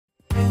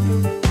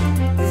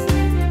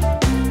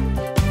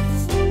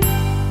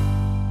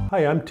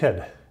Hi, I'm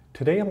Ted.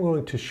 Today I'm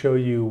going to show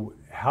you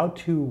how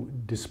to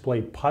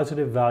display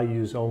positive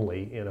values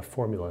only in a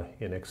formula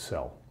in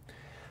Excel.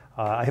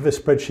 I have a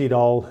spreadsheet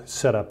all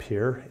set up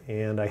here,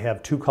 and I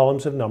have two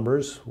columns of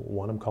numbers.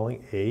 One I'm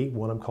calling A,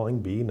 one I'm calling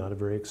B. Not a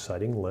very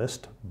exciting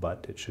list,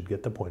 but it should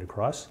get the point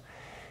across.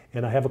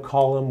 And I have a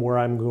column where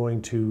I'm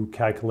going to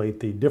calculate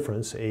the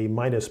difference, A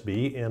minus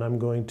B, and I'm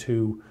going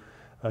to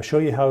show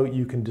you how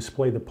you can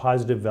display the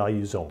positive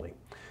values only.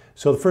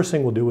 So the first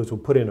thing we'll do is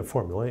we'll put in a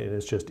formula, and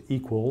it's just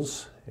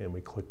equals, and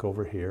we click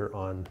over here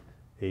on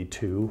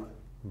A2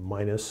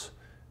 minus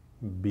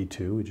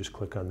B2. We just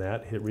click on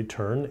that, hit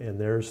return, and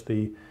there's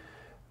the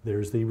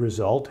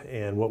result.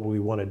 And what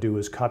we want to do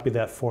is copy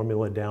that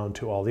formula down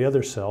to all the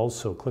other cells.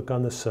 So click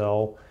on the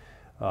cell,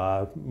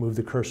 move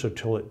the cursor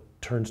till it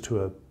turns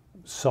to a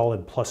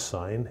solid plus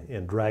sign,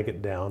 and drag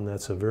it down.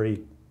 That's a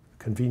very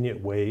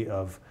convenient way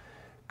of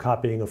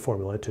copying a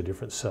formula to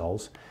different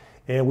cells.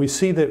 And we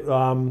see that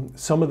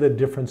some of the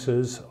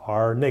differences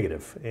are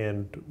negative,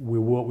 and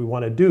what we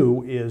want to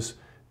do is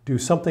do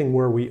something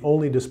where we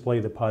only display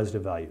the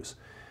positive values.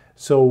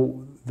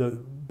 So the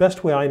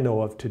best way I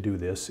know of to do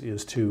this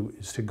is to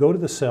go to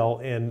the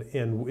cell, and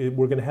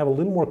we're going to have a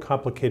little more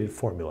complicated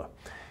formula.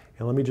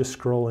 And let me just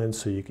scroll in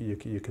so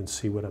you can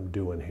see what I'm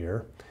doing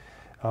here.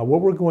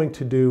 What we're going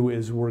to do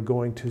is we're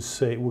going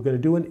to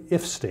do an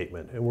if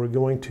statement, and we're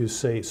going to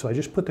say, so I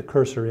just put the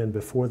cursor in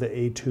before the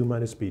A2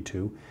 minus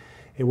B2,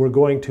 and we're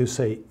going to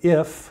say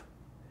if,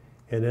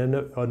 and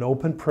then an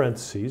open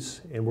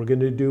parentheses, and we're going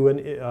to do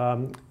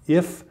an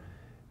if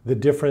the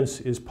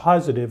difference is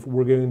positive,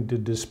 we're going to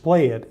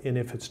display it, and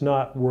if it's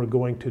not, we're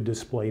going to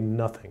display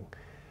nothing.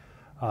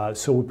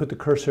 So we put the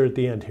cursor at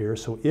the end here.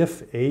 So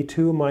if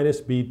A2 minus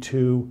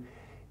B2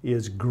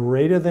 is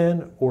greater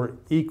than or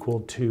equal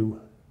to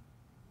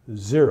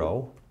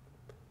 0,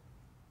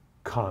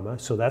 comma,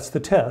 so that's the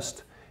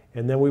test,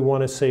 and then we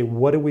want to say,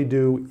 what do we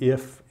do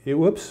if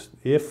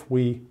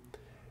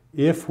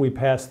we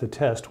pass the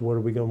test? What are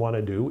we going to want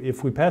to do?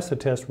 If we pass the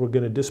test, we're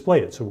going to display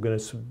it. So we're going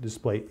to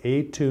display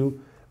A2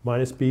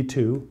 minus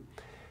B2.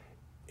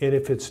 And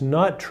if it's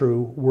not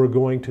true, we're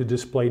going to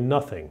display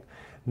nothing.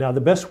 Now, the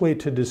best way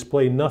to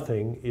display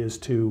nothing is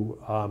to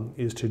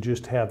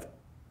just have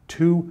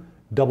two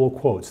double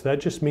quotes. That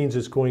just means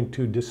it's going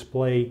to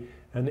display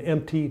an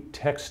empty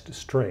text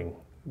string,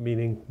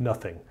 meaning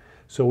nothing.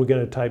 So we're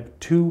going to type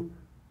two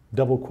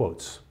double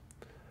quotes,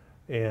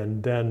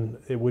 and then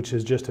which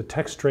is just a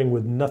text string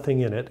with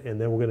nothing in it,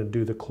 and then we're going to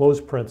do the close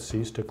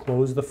parentheses to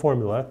close the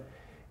formula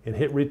and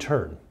hit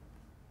return.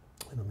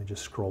 And let me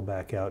just scroll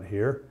back out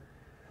here.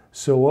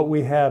 So what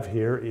we have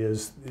here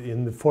is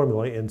in the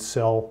formula, in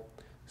cell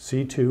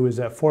C2 is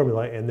that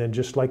formula, and then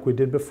just like we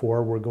did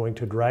before, we're going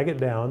to drag it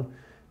down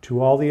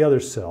to all the other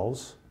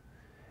cells,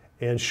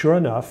 and sure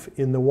enough,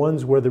 in the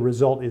ones where the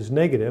result is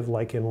negative,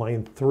 like in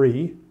line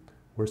 3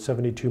 where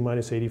 72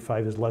 minus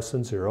 85 is less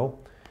than 0,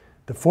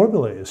 the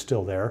formula is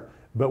still there,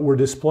 but we're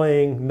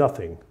displaying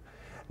nothing.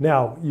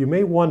 Now, you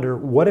may wonder,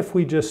 what if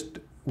we just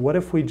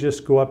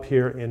go up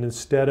here, and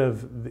instead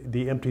of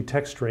the empty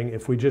text string,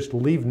 if we just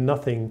leave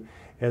nothing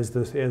as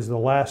the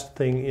last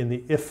thing in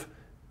the if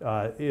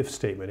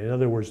statement? In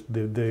other words,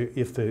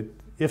 if the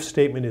if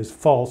statement is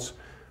false,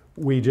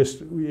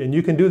 and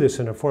you can do this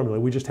in a formula,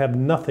 we just have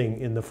nothing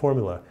in the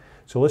formula.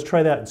 So let's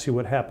try that and see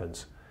what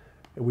happens.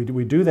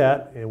 We do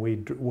that, and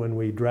when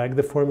we drag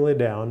the formula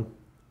down,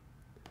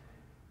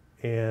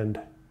 and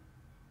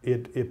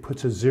it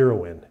puts a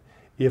 0 in.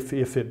 If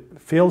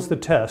it fails the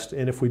test,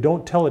 and if we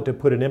don't tell it to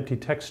put an empty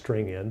text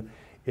string in,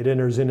 it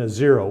enters in a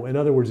 0. In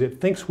other words,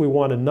 it thinks we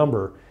want a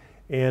number,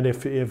 and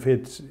if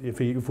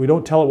we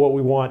don't tell it what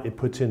we want, it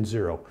puts in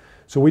 0.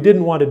 So we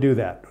didn't want to do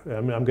that.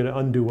 I'm going to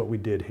undo what we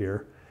did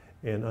here,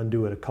 and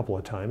undo it a couple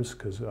of times,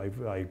 because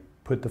I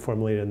put the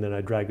formula in and then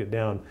I dragged it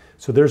down.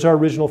 So there's our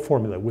original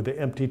formula with the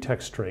empty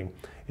text string.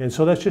 And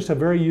so that's just a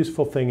very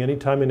useful thing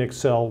anytime in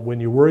Excel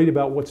when you're worried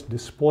about what's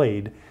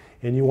displayed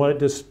and you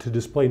want it to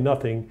display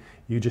nothing.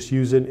 You just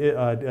use an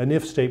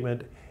if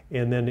statement,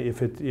 and then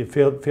if it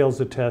fails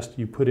the test,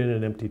 you put in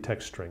an empty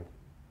text string.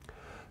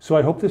 So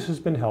I hope this has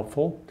been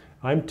helpful.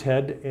 I'm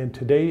Ted, and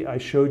today I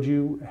showed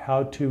you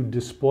how to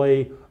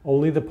display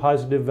only the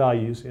positive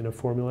values in a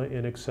formula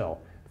in Excel.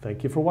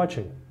 Thank you for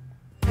watching.